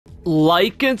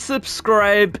Like and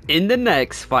subscribe in the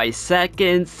next 5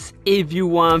 seconds if you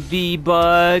want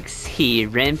V-Bucks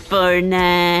here in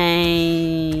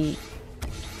Fortnite.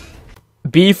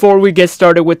 Before we get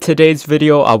started with today's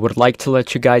video, I would like to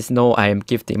let you guys know I am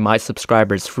gifting my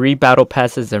subscribers free battle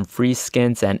passes and free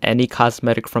skins and any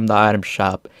cosmetic from the item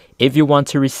shop. If you want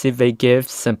to receive a gift,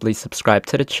 simply subscribe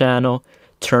to the channel,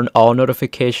 turn all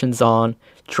notifications on,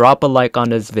 drop a like on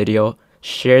this video,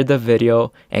 share the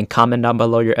video, and comment down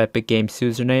below your Epic Games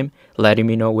username, letting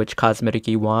me know which cosmetic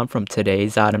you want from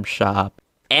today's item shop.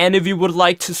 And if you would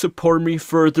like to support me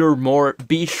furthermore,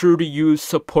 be sure to use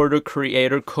supporter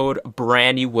creator code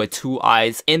Brandy with 2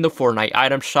 eyes in the Fortnite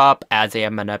item shop, as I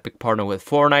am an Epic partner with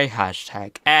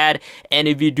Fortnite, #ad. And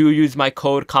if you do use my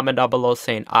code, comment down below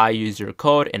saying I use your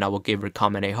code and I will give your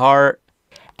comment a heart.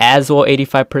 As well,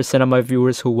 85% of my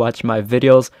viewers who watch my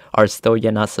videos are still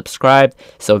yet not subscribed.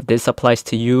 So if this applies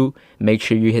to you, make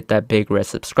sure you hit that big red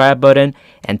subscribe button.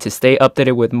 And to stay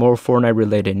updated with more Fortnite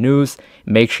related news,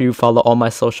 make sure you follow all my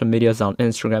social medias on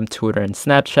Instagram, Twitter, and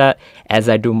Snapchat, as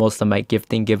I do most of my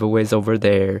gifting giveaways over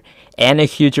there. And a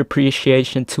huge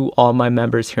appreciation to all my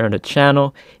members here on the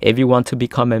channel. If you want to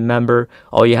become a member,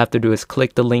 all you have to do is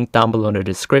click the link down below in the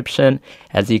description,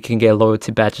 as you can get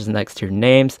loyalty badges next to your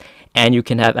names. And you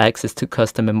can have access to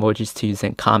custom emojis to use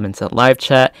in comments and live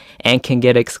chat, and can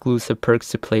get exclusive perks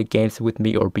to play games with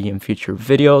me or be in future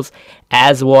videos.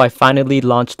 As well, I finally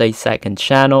launched a second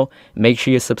channel. Make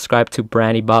sure you subscribe to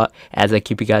BrandyBot, as I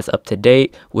keep you guys up to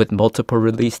date with multiple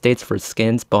release dates for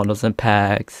skins, bundles, and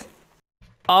packs.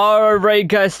 Alright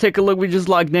guys, take a look. We just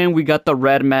logged in. We got the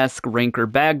red mask ranker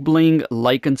bag bling.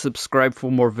 Like and subscribe for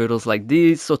more videos like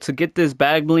these. So to get this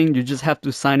bag bling, you just have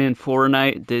to sign in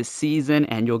Fortnite this season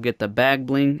and you'll get the bag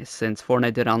bling, since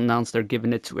Fortnite did announce they're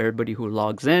giving it to everybody who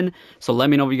logs in. So let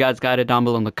me know if you guys got it down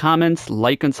below in the comments.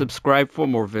 Like and subscribe for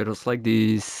more videos like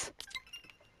these.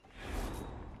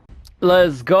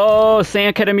 Let's go.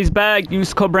 Sand Academy's back.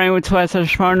 Use code Brain with 2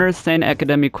 partners. Sand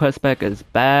Academy quest pack is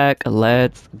back.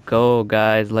 Let's go,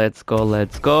 guys. Let's go.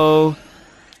 Let's go.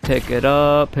 Pick it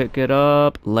up. Pick it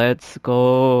up. Let's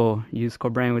go. Use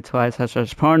code Brain with 2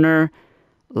 partner.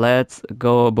 Let's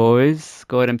go, boys.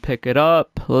 Go ahead and pick it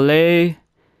up. Play.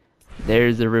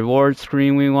 There's the reward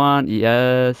screen we want.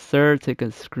 Yes, sir. Take a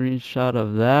screenshot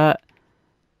of that.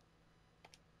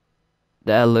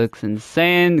 That looks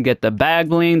insane. Get the bag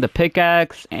bling, the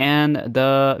pickaxe, and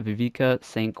the Vivica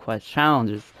Saint Quest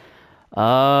challenges.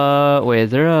 Wait, is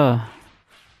there a...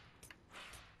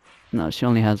 No, she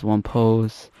only has one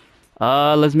pose.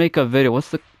 Let's make a video. What's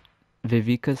the...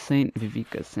 Vivica Saint?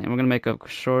 Vivica Saint. We're gonna make a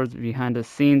shorts behind the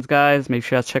scenes, guys. Make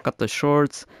sure you check out the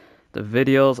shorts, the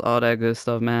videos, all that good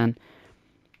stuff, man.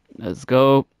 Let's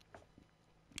go.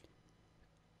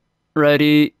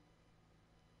 Ready.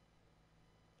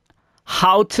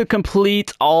 How to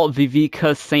complete all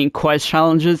Vivica Saint Quest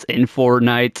challenges in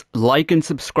Fortnite. Like and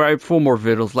subscribe for more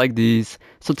videos like these.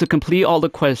 So to complete all the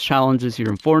quest challenges here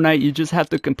in Fortnite, you just have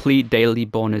to complete daily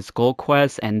bonus gold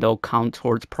quests, and they'll count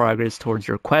towards progress towards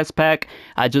your quest pack.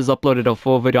 I just uploaded a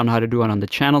full video on how to do it on the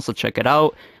channel, so check it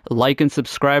out. Like and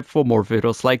subscribe for more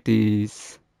videos like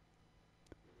these.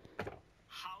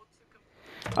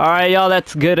 Alright, y'all,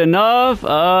 that's good enough.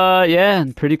 Yeah,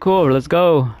 pretty cool. Let's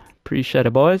go. Appreciate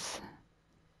it, boys.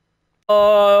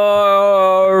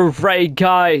 Alright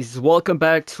guys, welcome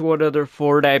back to another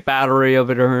Fortnite battery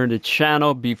over here on the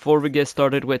channel. Before we get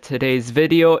started with today's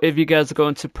video, if you guys are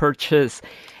going to purchase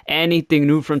anything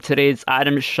new from today's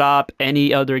item shop,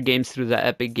 any other games through the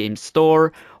Epic Games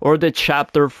Store, or the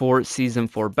Chapter 4 Season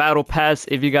 4 Battle Pass,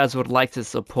 if you guys would like to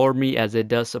support me, as it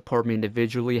does support me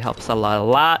individually, helps out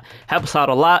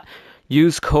a lot.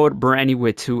 Use code Brandy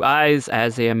with 2 eyes,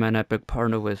 as I am an Epic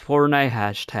partner with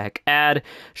Fortnite, #ad.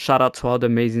 Shout out to all the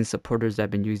amazing supporters that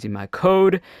have been using my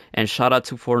code, and shout out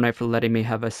to Fortnite for letting me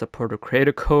have a supporter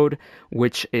creator code,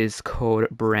 which is code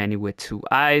Brandy with 2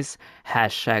 eyes,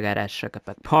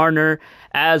 #Epic partner.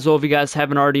 As well, if you guys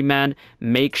haven't already, man,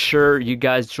 make sure you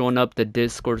guys join up the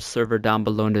Discord server down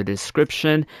below in the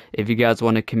description if you guys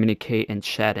want to communicate and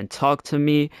chat and talk to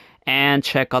me, and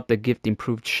check out the Gifting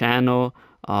Proof channel.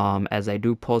 As I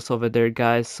do post over there,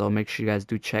 guys, so make sure you guys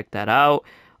do check that out.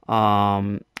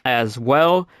 As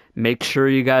well, make sure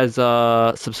you guys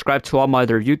subscribe to all my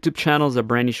other YouTube channels, at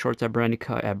Brandy Shorts, at Brandy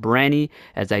Cut, at Brandy,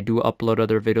 as I do upload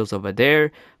other videos over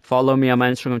there. Follow me on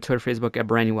my Instagram, Twitter, Facebook at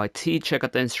BrandyYT. Check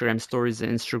out the Instagram stories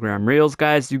and Instagram reels,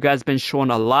 guys. You guys been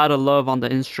showing a lot of love on the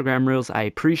Instagram reels. I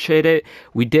appreciate it.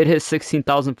 We did hit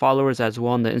 16,000 followers as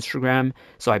well on the Instagram,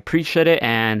 so I appreciate it.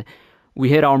 And we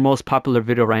hit our most popular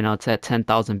video right now. It's at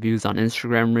 10,000 views on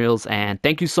Instagram Reels. And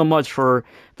thank you so much for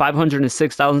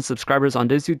 506,000 subscribers on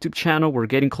this YouTube channel. We're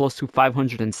getting close to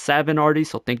 507 already,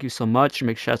 so thank you so much.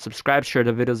 Make sure to subscribe, share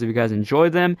the videos if you guys enjoy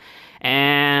them.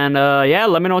 And yeah,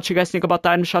 let me know what you guys think about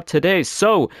the item shop today.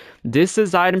 So this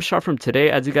is the item shop from today.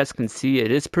 As you guys can see,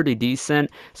 it is pretty decent.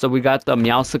 So we got the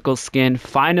Meowsicle skin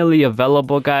finally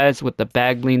available, guys, with the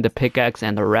bag bling, the pickaxe,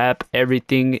 and the wrap,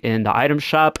 everything in the item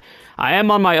shop. I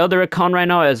am on my other account right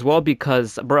now as well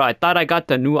because, bro, I thought I got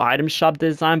the new item shop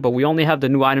design, but we only have the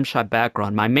new item shop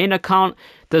background. My main account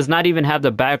does not even have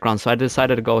the background, so I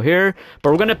decided to go here.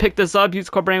 But we're gonna pick this up. Use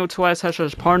code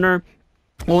BRANDNEW2IS #partner.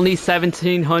 Only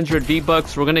 1,700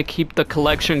 V-Bucks. We're gonna keep the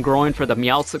collection growing for the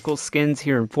Meowsicle skins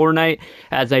here in Fortnite,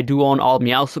 as I do own all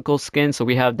Meowsicle skins. So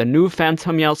we have the new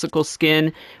Phantom Meowsicle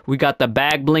skin. We got the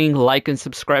bag bling. Like and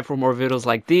subscribe for more videos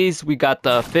like these. We got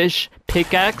the fish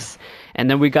pickaxe. And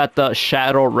then we got the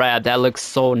shadow wrap. That looks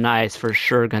so nice. For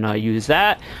sure gonna use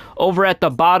that. Over at the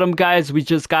bottom, guys, we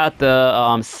just got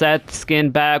the Seth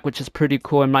skin back, which is pretty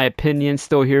cool in my opinion.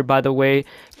 Still here, by the way.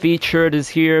 Featured is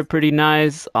here, pretty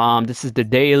nice. This is the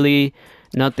daily.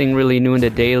 Nothing really new in the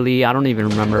daily. I don't even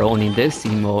remember owning this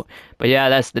emote. But yeah,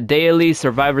 that's the daily.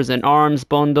 Survivors in Arms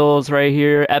bundles right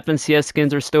here. FNCS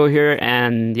skins are still here.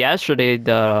 And yesterday,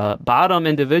 the bottom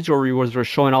individual rewards were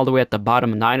showing all the way at the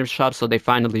bottom of the item shop. So they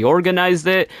finally organized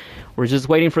it. We're just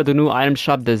waiting for the new item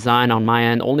shop design on my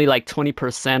end. Only like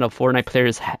 20% of Fortnite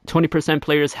players, 20%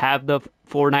 players have the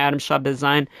Fortnite item shop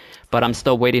design, but I'm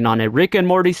still waiting on it. Rick and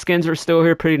Morty skins are still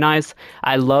here, pretty nice.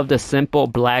 I love the simple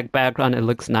black background. It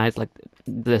looks nice, like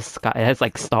the sky. It has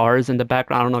like stars in the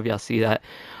background. I don't know if y'all see that.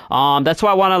 That's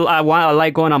why I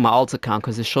like going on my alt account,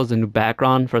 because it shows the new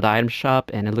background for the item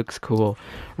shop and it looks cool.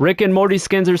 Rick and Morty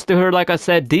skins are still here, like I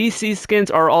said. DC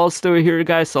skins are all still here,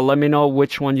 guys, so let me know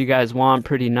which one you guys want.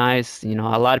 Pretty nice. You know,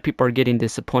 a lot of people are getting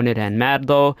disappointed and mad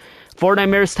though. Fortnite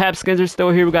Mirrors tab skins are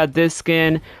still here. We got this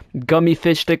skin. Gummy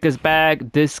Fish Stick is back.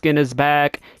 This skin is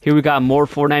back. Here we got more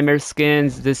Fortnite Mirror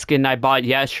skins. This skin I bought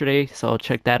yesterday, so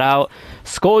check that out.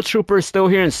 Skull Trooper is still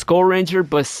here and Skull Ranger,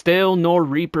 but still no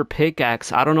Reaper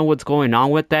pickaxe. I don't know what's going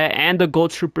on with that. And the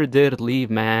Gold Trooper did leave,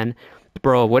 man.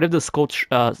 Bro, what if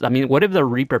the what if the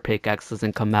Reaper pickaxe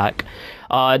doesn't come back?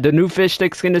 The new fish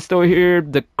stick skin is still here.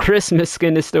 The Christmas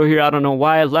skin is still here. I don't know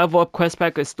why. Level up quest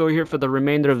pack is still here for the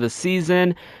remainder of the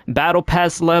season. Battle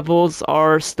pass levels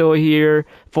are still here.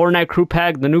 Fortnite crew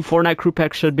pack. The new Fortnite crew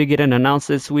pack should be getting announced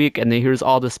this week. And then here's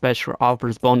all the special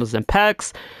offers, bundles, and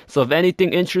packs. So if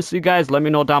anything interests you guys, let me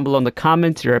know down below in the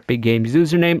comments your Epic Games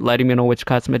username, letting me know which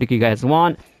cosmetic you guys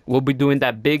want. We'll be doing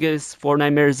that biggest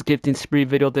Fortnite Mirrors gifting spree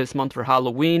video this month for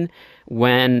Halloween,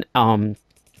 when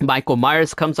Michael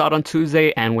Myers comes out on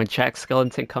Tuesday, and when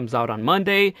Skellington comes out on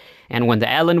Monday, and when the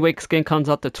Alan Wake skin comes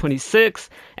out the 26th,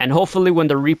 and hopefully when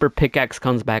the Reaper pickaxe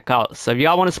comes back out. So if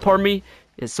y'all want to support me,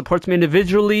 it supports me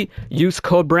individually. Use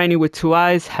code BRANDNEW with 2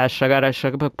 eyes,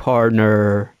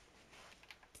 #partner.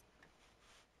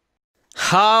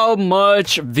 How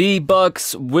much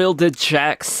V-Bucks will the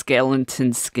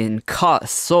Skellington skin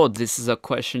cost? So this is a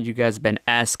question you guys been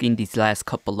asking these last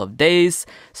couple of days.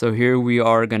 So here we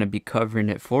are going to be covering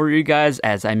it for you guys,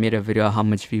 as I made a video on how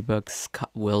much V-Bucks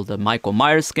will the Michael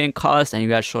Myers skin cost, and you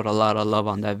guys showed a lot of love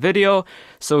on that video.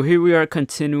 So here we are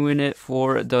continuing it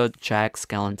for the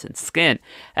Skellington skin.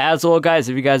 As well, guys,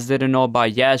 if you guys didn't know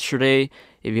about yesterday,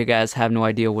 if you guys have no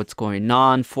idea what's going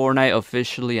on, Fortnite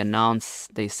officially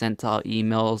announced they sent out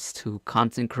emails to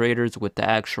content creators with the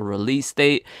actual release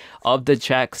date of the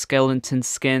Skellington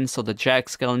skin. So the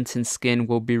Skellington skin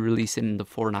will be releasing in the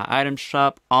Fortnite item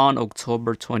shop on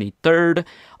October 23rd,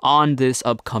 on this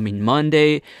upcoming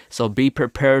Monday. So be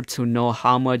prepared to know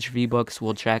how much V-Bucks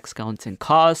will Skellington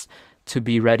cost to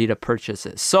be ready to purchase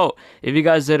it. So if you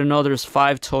guys didn't know, there's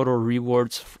 5 total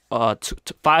rewards,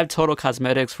 5 total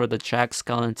cosmetics for the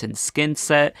Skellington skin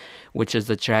set, which is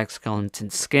the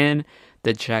Skellington skin,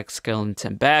 the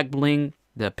Skellington bag bling,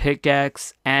 the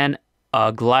pickaxe, and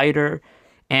a glider,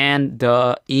 and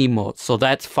the emote. So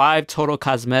that's 5 total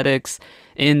cosmetics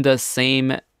in the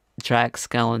same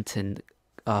Skellington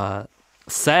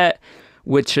set,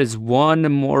 which is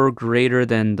one more greater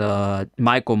than the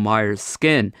Michael Myers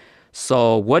skin.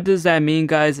 So what does that mean,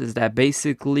 guys, is that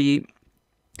basically,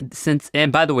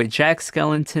 and by the way,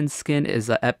 Skellington skin is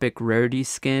an epic rarity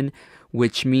skin,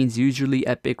 which means usually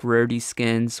epic rarity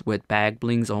skins with bag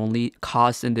blings only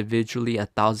cost individually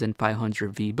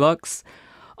 1,500 V-Bucks.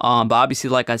 But obviously,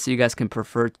 like I said, you guys can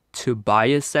prefer to buy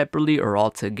it separately or all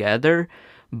together.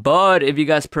 But if you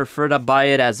guys prefer to buy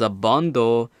it as a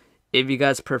bundle, it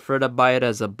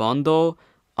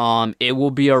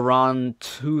will be around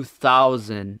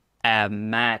 2,000 at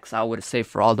max, I would say,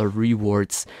 for all the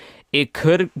rewards It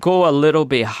could go a little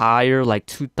bit higher, like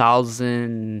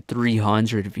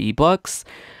 2,300 V-Bucks.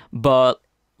 But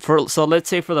so let's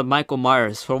say for the Michael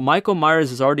Myers. For Michael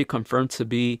Myers is already confirmed to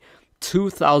be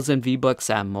 2,000 V-Bucks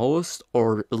at most,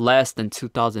 or less than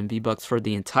 2,000 V-Bucks for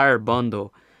the entire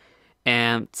bundle.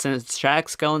 And since Jack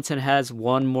Skellington has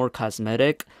one more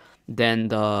cosmetic than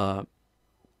the,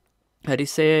 how do you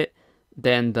say it?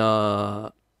 Than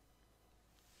the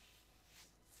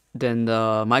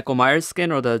Michael Myers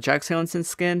skin or the Jack Skellington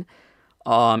skin,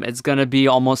 it's gonna be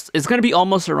almost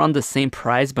around the same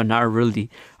price, but not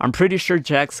really. I'm pretty sure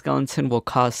Jack Skellington will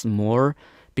cost more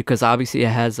because obviously it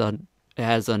has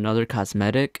another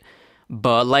cosmetic.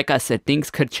 But like I said,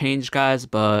 things could change, guys.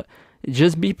 But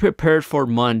just be prepared for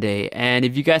Monday. And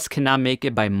if you guys cannot make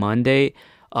it by Monday,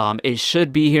 it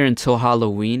should be here until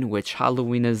Halloween, which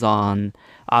Halloween is on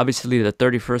obviously the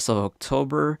 31st of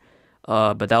October.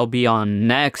 But that'll be on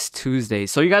next Tuesday.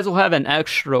 So you guys will have an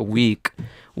extra week,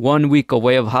 1 week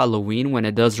away of Halloween when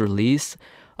it does release,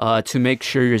 to make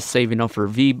sure you're saving up for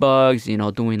V-Bucks,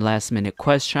 doing last minute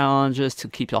quest challenges to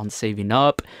keep on saving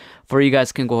up, for you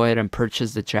guys can go ahead and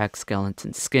purchase the Jack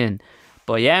Skellington skin.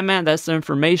 But yeah, man, that's the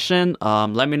information.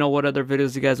 Let me know what other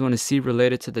videos you guys want to see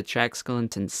related to the Jack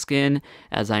Skellington skin,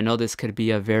 as I know this could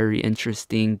be a very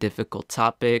interesting, difficult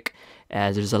topic,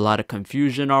 as there's a lot of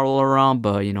confusion all around.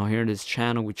 But here in this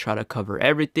channel, we try to cover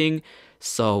everything.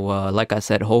 So like I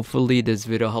said, hopefully this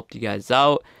video helped you guys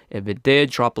out. If it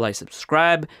did, drop a like,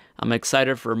 subscribe. I'm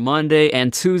excited for Monday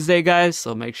and Tuesday, guys,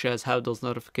 so make sure you guys have those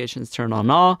notifications turned on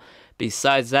all.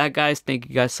 Besides that, guys, thank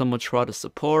you guys so much for all the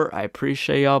support. I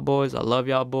appreciate y'all, boys. I love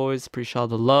y'all, boys. Appreciate all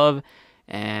the love.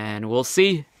 And we'll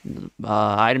see.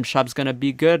 Item shop's gonna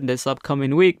be good this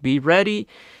upcoming week. Be ready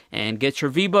and get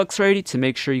your V-Bucks ready to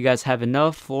make sure you guys have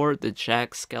enough for the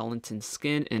Jack Skellington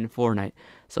skin in Fortnite.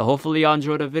 So hopefully y'all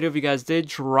enjoyed the video. If you guys did,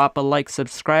 drop a like,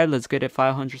 subscribe. Let's get it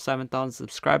 507,000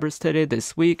 subscribers today,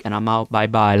 this week. And I'm out.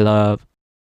 Bye-bye, love.